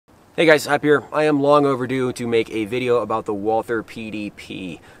Hey guys, Hype here. I am long overdue to make a video about the Walther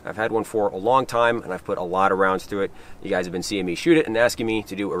PDP. I've had one for a long time and I've put a lot of rounds through it. You guys have been seeing me shoot it and asking me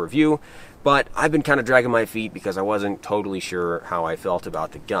to do a review, but I've been kind of dragging my feet because I wasn't totally sure how I felt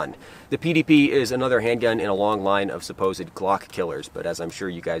about the gun. The PDP is another handgun in a long line of supposed Glock-killers, but as I'm sure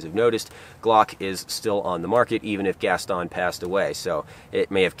you guys have noticed, Glock is still on the market even if Gaston passed away, so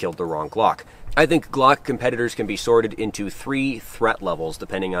it may have killed the wrong Glock. I think Glock competitors can be sorted into 3 threat levels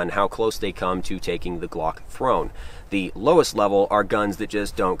depending on how close they come to taking the Glock throne. The lowest level are guns that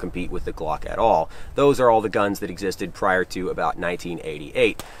just don't compete with the Glock at all. Those are all the guns that existed prior to about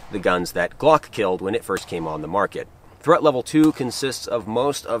 1988, the guns that Glock killed when it first came on the market. Threat level 2 consists of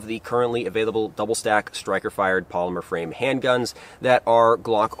most of the currently available double-stack striker-fired polymer frame handguns that are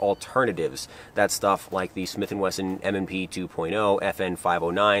Glock alternatives. That's stuff like the Smith & Wesson M&P 2.0, FN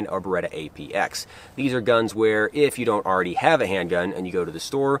 509, or Beretta APX. These are guns where if you don't already have a handgun and you go to the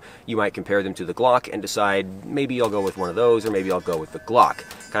store, you might compare them to the Glock and decide maybe I'll go with one of those or maybe I'll go with the Glock.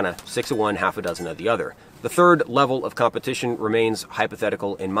 Kind of 6 of one, half a dozen of the other. The third level of competition remains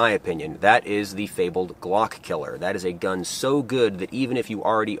hypothetical in my opinion. That is the fabled Glock-killer. That is a gun so good that even if you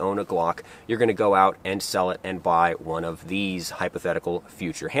already own a Glock, you're going to go out and sell it and buy one of these hypothetical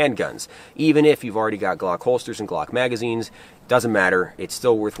future handguns. Even if you've already got Glock holsters and Glock magazines, doesn't matter. It's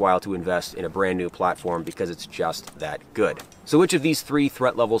still worthwhile to invest in a brand new platform because it's just that good. So which of these 3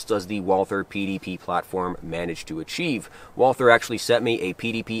 threat levels does the Walther PDP platform manage to achieve? Walther actually sent me a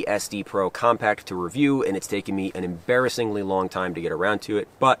PDP SD Pro Compact to review, and it's taken me an embarrassingly long time to get around to it,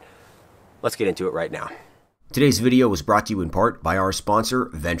 but let's get into it right now. Today's video was brought to you in part by our sponsor,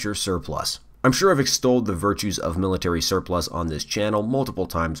 Venture Surplus. I'm sure I've extolled the virtues of military surplus on this channel multiple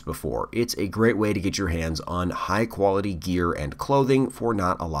times before. It's a great way to get your hands on high-quality gear and clothing for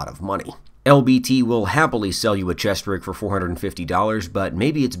not a lot of money. LBT will happily sell you a chest rig for $450, but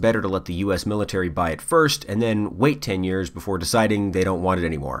maybe it's better to let the US military buy it first and then wait 10 years before deciding they don't want it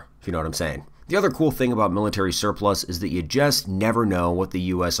anymore, if you know what I'm saying. The other cool thing about military surplus is that you just never know what the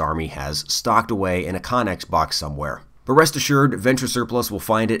US Army has stocked away in a Connex box somewhere. But rest assured, Venture Surplus will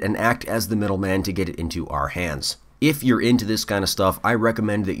find it and act as the middleman to get it into our hands. If you're into this kind of stuff, I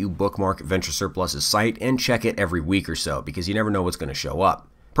recommend that you bookmark Venture Surplus's site and check it every week or so, because you never know what's going to show up.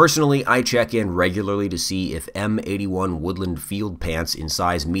 Personally, I check in regularly to see if M81 Woodland Field Pants in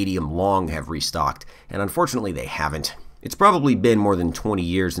size medium long have restocked, and unfortunately they haven't. It's probably been more than 20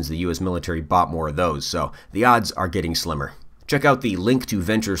 years since the US military bought more of those, so the odds are getting slimmer. Check out the link to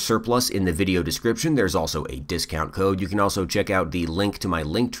Venture Surplus in the video description. There's also a discount code. You can also check out the link to my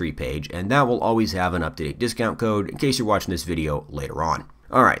Linktree page, and that will always have an up-to-date discount code in case you're watching this video later on.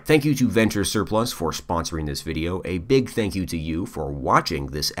 Alright, thank you to Venture Surplus for sponsoring this video. A big thank you to you for watching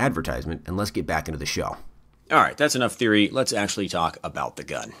this advertisement, and let's get back into the show. Alright, that's enough theory. Let's actually talk about the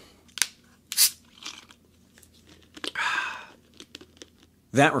gun.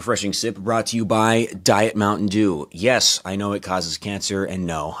 That refreshing sip brought to you by Diet Mountain Dew. Yes, I know it causes cancer, and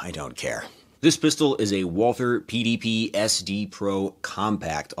no, I don't care. This pistol is a Walther PDP SD Pro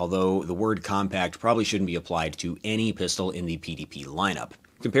Compact, although the word compact probably shouldn't be applied to any pistol in the PDP lineup.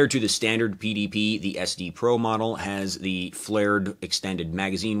 Compared to the standard PDP, the SD Pro model has the flared extended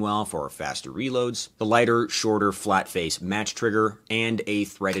magazine well for faster reloads, the lighter, shorter, flat face match trigger, and a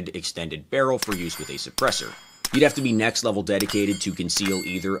threaded extended barrel for use with a suppressor. You'd have to be next level dedicated to conceal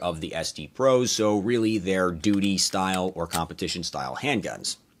either of the SD Pros, so really they're duty style or competition style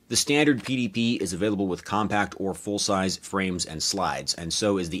handguns. The standard PDP is available with compact or full-size frames and slides, and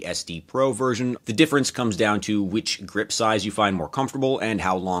so is the SD Pro version. The difference comes down to which grip size you find more comfortable and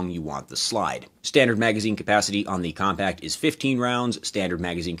how long you want the slide. Standard magazine capacity on the compact is 15 rounds, standard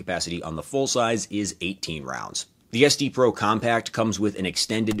magazine capacity on the full-size is 18 rounds. The SD Pro Compact comes with an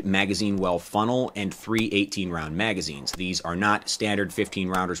extended magazine well funnel and 3 18-round magazines. These are not standard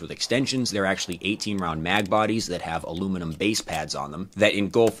 15-rounders with extensions. They're actually 18-round mag bodies that have aluminum base pads on them that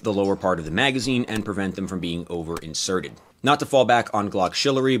engulf the lower part of the magazine and prevent them from being over-inserted. Not to fall back on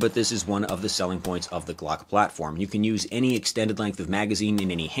Glock-killery, but this is one of the selling points of the Glock platform. You can use any extended length of magazine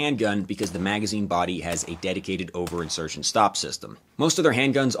in any handgun because the magazine body has a dedicated over-insertion stop system. Most other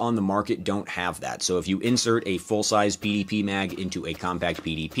handguns on the market don't have that, so if you insert a full-size PDP mag into a compact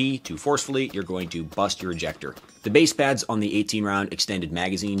PDP too forcefully, you're going to bust your ejector. The base pads on the 18-round extended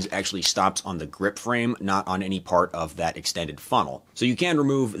magazines actually stops on the grip frame, not on any part of that extended funnel. So you can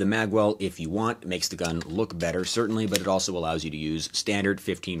remove the magwell if you want. It makes the gun look better, certainly, but it also allows you to use standard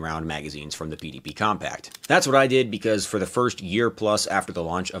 15-round magazines from the PDP Compact. That's what I did because for the first year plus after the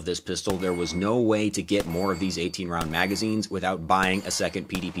launch of this pistol, there was no way to get more of these 18-round magazines without buying a second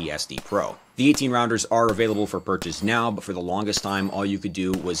PDP SD Pro. The 18 rounders are available for purchase now, but for the longest time, all you could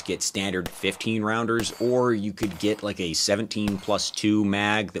do was get standard 15 rounders, or you could get like a 17+2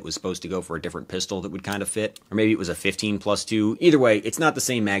 mag that was supposed to go for a different pistol that would kind of fit, or maybe it was a 15+2. Either way, it's not the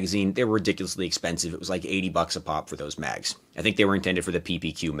same magazine. They were ridiculously expensive. It was like 80 bucks a pop for those mags. I think they were intended for the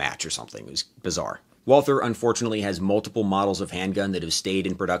PPQ match or something. It was bizarre. Walther, unfortunately, has multiple models of handgun that have stayed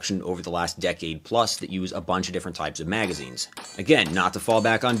in production over the last decade plus that use a bunch of different types of magazines. Again, not to fall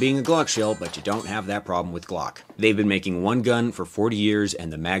back on being a Glock shill, but you don't have that problem with Glock. They've been making one gun for 40 years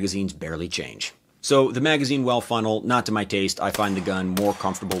and the magazines barely change. So the magazine well funnel, not to my taste. I find the gun more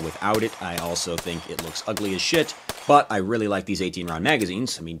comfortable without it. I also think it looks ugly as shit, but I really like these 18-round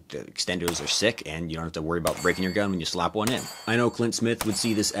magazines. I mean, the extendos are sick, and you don't have to worry about breaking your gun when you slap one in. I know Clint Smith would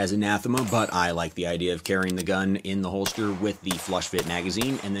see this as anathema, but I like the idea of carrying the gun in the holster with the flush fit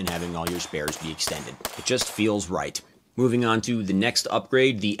magazine and then having all your spares be extended. It just feels right. Moving on to the next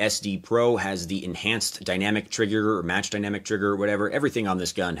upgrade, the SD Pro has the enhanced dynamic trigger or match dynamic trigger or whatever. Everything on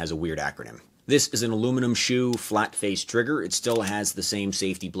this gun has a weird acronym. This is an aluminum shoe flat face trigger. It still has the same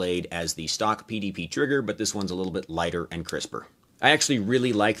safety blade as the stock PDP trigger, but this one's a little bit lighter and crisper. I actually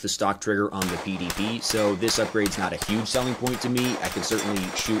really like the stock trigger on the PDP, so this upgrade's not a huge selling point to me. I can certainly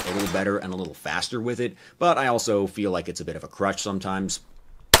shoot a little better and a little faster with it, but I also feel like it's a bit of a crutch sometimes.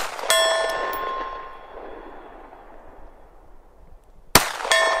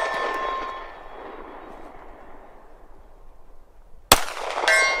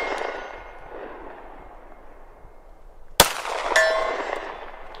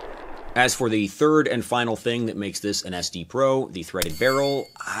 As for the third and final thing that makes this an SD Pro, the threaded barrel,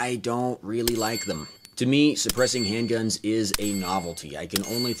 I don't really like them. To me, suppressing handguns is a novelty. I can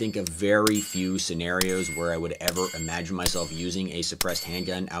only think of very few scenarios where I would ever imagine myself using a suppressed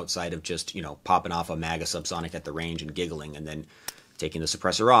handgun outside of just, popping off a MAGA subsonic at the range and giggling and then taking the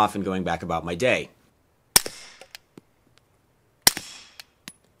suppressor off and going back about my day.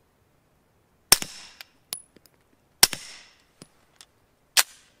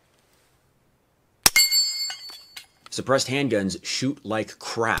 Suppressed handguns shoot like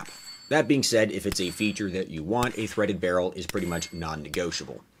crap. That being said, if it's a feature that you want, a threaded barrel is pretty much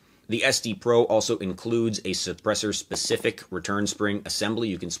non-negotiable. The SD Pro also includes a suppressor-specific return spring assembly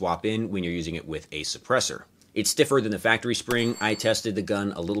you can swap in when you're using it with a suppressor. It's stiffer than the factory spring. I tested the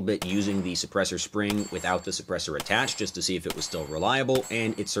gun a little bit using the suppressor spring without the suppressor attached just to see if it was still reliable,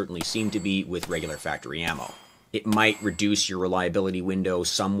 and it certainly seemed to be with regular factory ammo. It might reduce your reliability window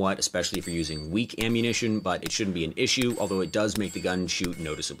somewhat, especially if you're using weak ammunition, but it shouldn't be an issue, although it does make the gun shoot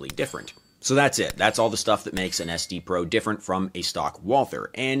noticeably different. So that's it. That's all the stuff that makes an SD Pro different from a stock Walther,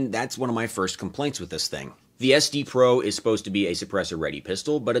 and that's one of my first complaints with this thing. The SD Pro is supposed to be a suppressor-ready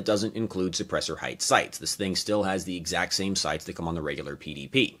pistol, but it doesn't include suppressor height sights. This thing still has the exact same sights that come on the regular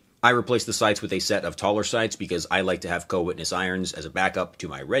PDP. I replaced the sights with a set of taller sights because I like to have co-witness irons as a backup to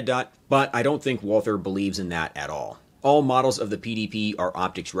my red dot, but I don't think Walther believes in that at all. All models of the PDP are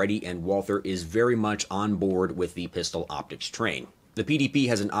optics ready, and Walther is very much on board with the pistol optics train. The PDP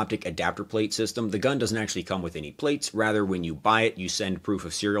has an optic adapter plate system. The gun doesn't actually come with any plates. Rather, when you buy it, you send proof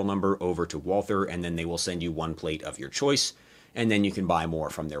of serial number over to Walther, and then they will send you one plate of your choice, and then you can buy more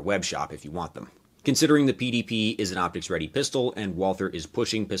from their web shop if you want them. Considering the PDP is an optics-ready pistol and Walther is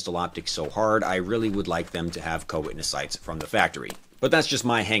pushing pistol optics so hard, I really would like them to have co-witness sights from the factory. But that's just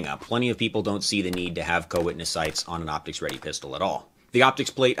my hang-up. Plenty of people don't see the need to have co-witness sights on an optics-ready pistol at all. The optics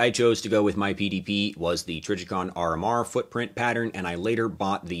plate I chose to go with my PDP was the Trijicon RMR footprint pattern, and I later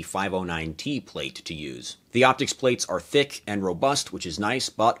bought the 509T plate to use. The optics plates are thick and robust, which is nice,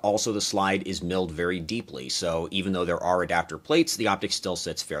 but also the slide is milled very deeply, so even though there are adapter plates, the optic still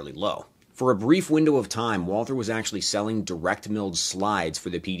sits fairly low. For a brief window of time, Walther was actually selling direct milled slides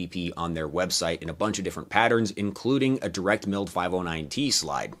for the PDP on their website in a bunch of different patterns, including a direct milled 509T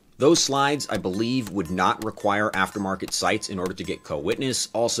slide. Those slides, I believe, would not require aftermarket sights in order to get co-witness.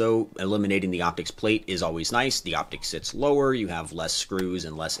 Also, eliminating the optics plate is always nice. The optic sits lower, you have less screws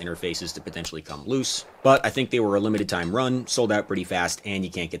and less interfaces to potentially come loose. But I think they were a limited time run, sold out pretty fast, and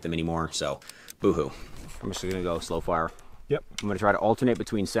you can't get them anymore, so boo-hoo. I'm just gonna go slow fire. Yep. I'm going to try to alternate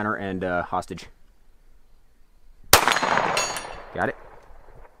between center and hostage. Got it.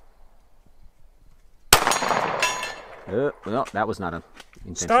 Well, that was not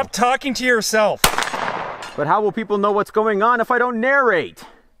intentional. Stop talking to yourself. But how will people know what's going on if I don't narrate?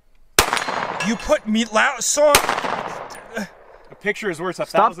 You put me loud song. A picture is worth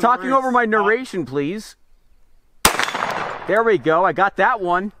 1,000 words. Stop talking over my narration, please. There we go. I got that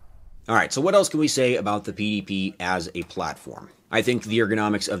one. Alright, so what else can we say about the PDP as a platform? I think the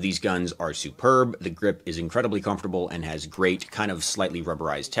ergonomics of these guns are superb. The grip is incredibly comfortable and has great, kind of slightly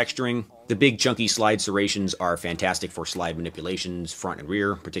rubberized texturing. The big chunky slide serrations are fantastic for slide manipulations, front and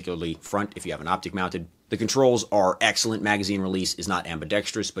rear, particularly front if you have an optic mounted. The controls are excellent. Magazine release is not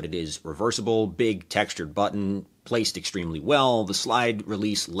ambidextrous, but it is reversible. Big textured button, placed extremely well. The slide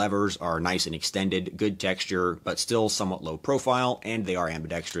release levers are nice and extended, good texture, but still somewhat low profile, and they are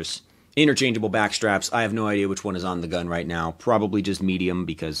ambidextrous. Interchangeable back straps. I have no idea which one is on the gun right now. Probably just medium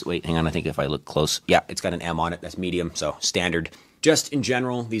because, wait, hang on, I think if I look close, yeah, it's got an M on it. That's medium, so standard. Just in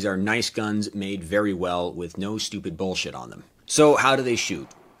general, these are nice guns made very well with no stupid bullshit on them. So how do they shoot?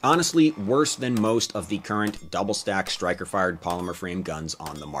 Honestly, worse than most of the current double-stack striker-fired polymer frame guns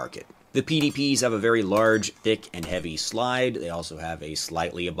on the market. The PDPs have a very large, thick, and heavy slide. They also have a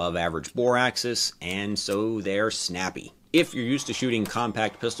slightly above average bore axis, and so they're snappy. If you're used to shooting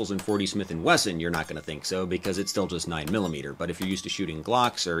compact pistols in 40 Smith & Wesson, you're not going to think so because it's still just 9mm. But if you're used to shooting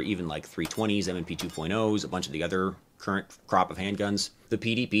Glocks or even like 320s, M&P 2.0s, a bunch of the other current crop of handguns, the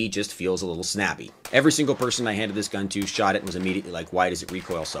PDP just feels a little snappy. Every single person I handed this gun to shot it and was immediately like, why does it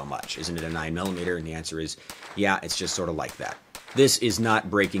recoil so much? Isn't it a 9mm? And the answer is, yeah, it's just sort of like that. This is not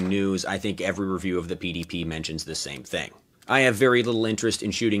breaking news. I think every review of the PDP mentions the same thing. I have very little interest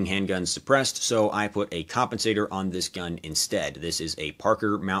in shooting handguns suppressed, so I put a compensator on this gun instead. This is a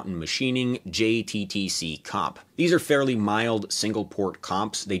Parker Mountain Machining JTTC comp. These are fairly mild single-port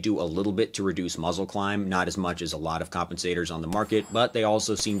comps. They do a little bit to reduce muzzle climb, not as much as a lot of compensators on the market, but they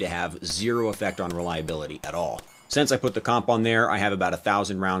also seem to have zero effect on reliability at all. Since I put the comp on there, I have about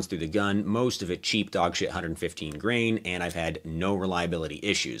 1,000 rounds through the gun, most of it cheap dogshit 115 grain, and I've had no reliability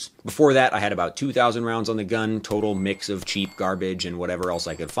issues. Before that, I had about 2,000 rounds on the gun, total mix of cheap garbage and whatever else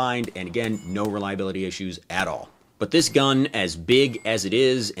I could find, and again, no reliability issues at all. But this gun, as big as it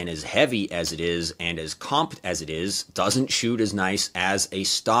is, and as heavy as it is, and as comped as it is, doesn't shoot as nice as a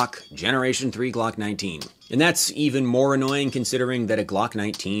stock Generation 3 Glock 19. And that's even more annoying considering that a Glock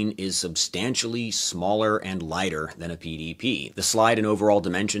 19 is substantially smaller and lighter than a PDP. The slide and overall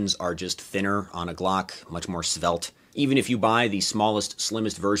dimensions are just thinner on a Glock, much more svelte. Even if you buy the smallest,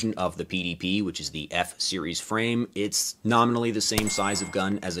 slimmest version of the PDP, which is the F-series frame, it's nominally the same size of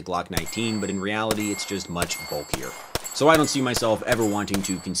gun as a Glock 19, but in reality, it's just much bulkier. So I don't see myself ever wanting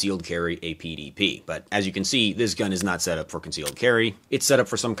to concealed carry a PDP, but as you can see, this gun is not set up for concealed carry. It's set up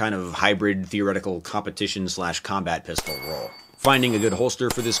for some kind of hybrid theoretical competition/combat pistol role. Finding a good holster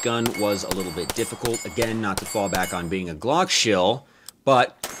for this gun was a little bit difficult, again, not to fall back on being a Glock shill,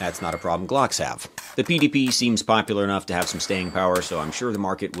 but that's not a problem Glocks have. The PDP seems popular enough to have some staying power, so I'm sure the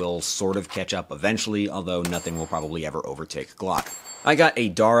market will sort of catch up eventually, although nothing will probably ever overtake Glock. I got a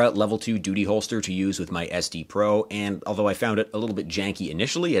Dara Level 2 duty holster to use with my SD Pro, and although I found it a little bit janky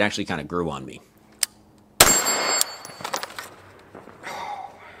initially, it actually kind of grew on me.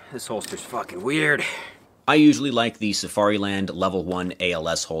 This holster's fucking weird. I usually like the Safariland Level 1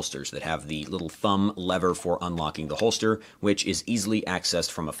 ALS holsters that have the little thumb lever for unlocking the holster, which is easily accessed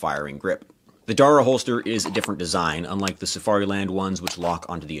from a firing grip. The Dara holster is a different design. Unlike the Safariland ones which lock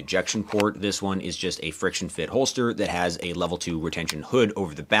onto the ejection port, this one is just a friction fit holster that has a level 2 retention hood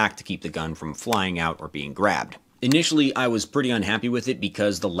over the back to keep the gun from flying out or being grabbed. Initially, I was pretty unhappy with it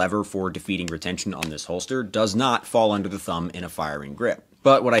because the lever for defeating retention on this holster does not fall under the thumb in a firing grip.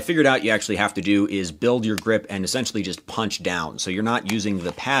 But what I figured out you actually have to do is build your grip and essentially just punch down. So you're not using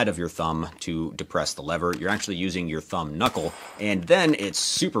the pad of your thumb to depress the lever, you're actually using your thumb knuckle, and then it's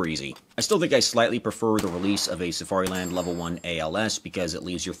super easy. I still think I slightly prefer the release of a Safariland Level 1 ALS because it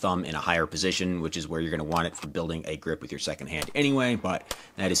leaves your thumb in a higher position, which is where you're going to want it for building a grip with your second hand anyway, but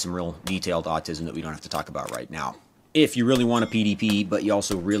that is some real detailed autism that we don't have to talk about right now. If you really want a PDP, but you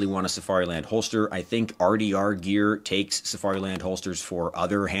also really want a Safariland holster, I think RDR Gear takes Safariland holsters for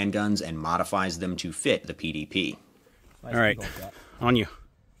other handguns and modifies them to fit the PDP. All right, on you.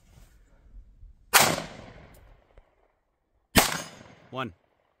 1.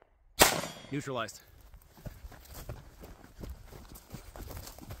 Neutralized.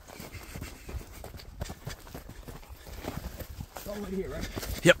 It's all the way to here, right?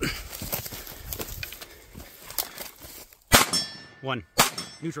 Yep. 1.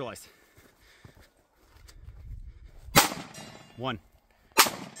 Neutralized. 1.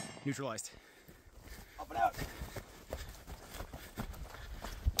 Neutralized. Up and out.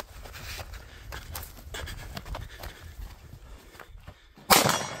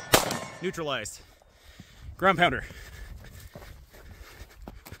 Neutralized. Ground pounder.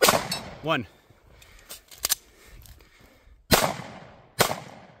 1.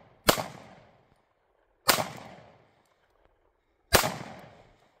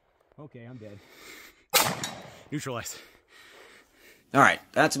 Okay, I'm dead. Neutralized. Alright,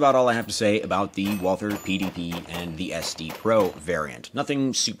 that's about all I have to say about the Walther PDP and the SD Pro variant.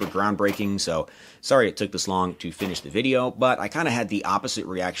 Nothing super groundbreaking, so sorry it took this long to finish the video, but I kind of had the opposite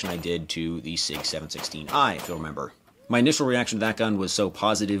reaction I did to the SIG 716i, if you'll remember. My initial reaction to that gun was so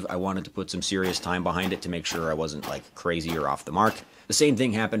positive, I wanted to put some serious time behind it to make sure I wasn't like crazy or off the mark. The same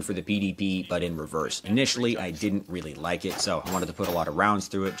thing happened for the PDP, but in reverse. Initially, I didn't really like it, so I wanted to put a lot of rounds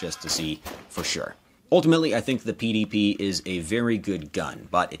through it just to see for sure. Ultimately, I think the PDP is a very good gun,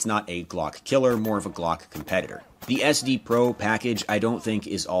 but it's not a Glock killer, more of a Glock competitor. The SD Pro package I don't think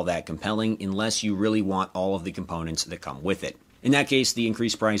is all that compelling unless you really want all of the components that come with it. In that case, the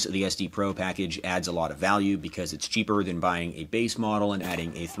increased price of the SD Pro package adds a lot of value because it's cheaper than buying a base model and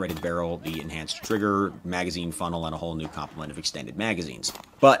adding a threaded barrel, the enhanced trigger, magazine funnel, and a whole new complement of extended magazines.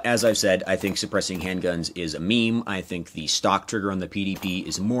 But as I've said, I think suppressing handguns is a meme. I think the stock trigger on the PDP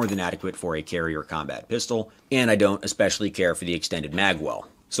is more than adequate for a carrier combat pistol, and I don't especially care for the extended mag well.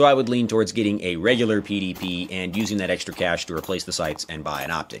 So I would lean towards getting a regular PDP and using that extra cash to replace the sights and buy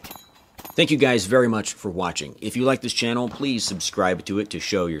an optic. Thank you guys very much for watching. If you like this channel, please subscribe to it to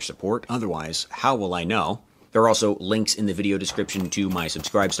show your support. Otherwise, how will I know? There are also links in the video description to my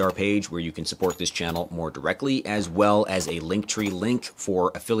Subscribestar page where you can support this channel more directly, as well as a Linktree link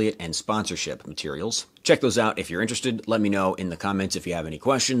for affiliate and sponsorship materials. Check those out if you're interested. Let me know in the comments if you have any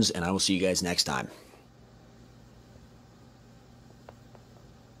questions, and I will see you guys next time.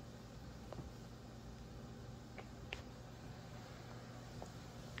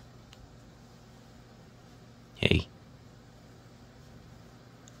 Hey.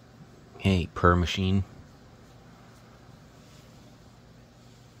 Hey, purr machine.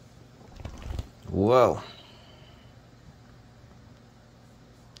 Whoa.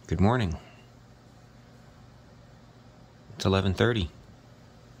 Good morning. It's 11:30.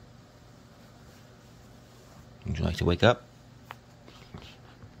 Would you like to wake up?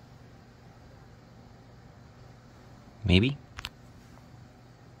 Maybe?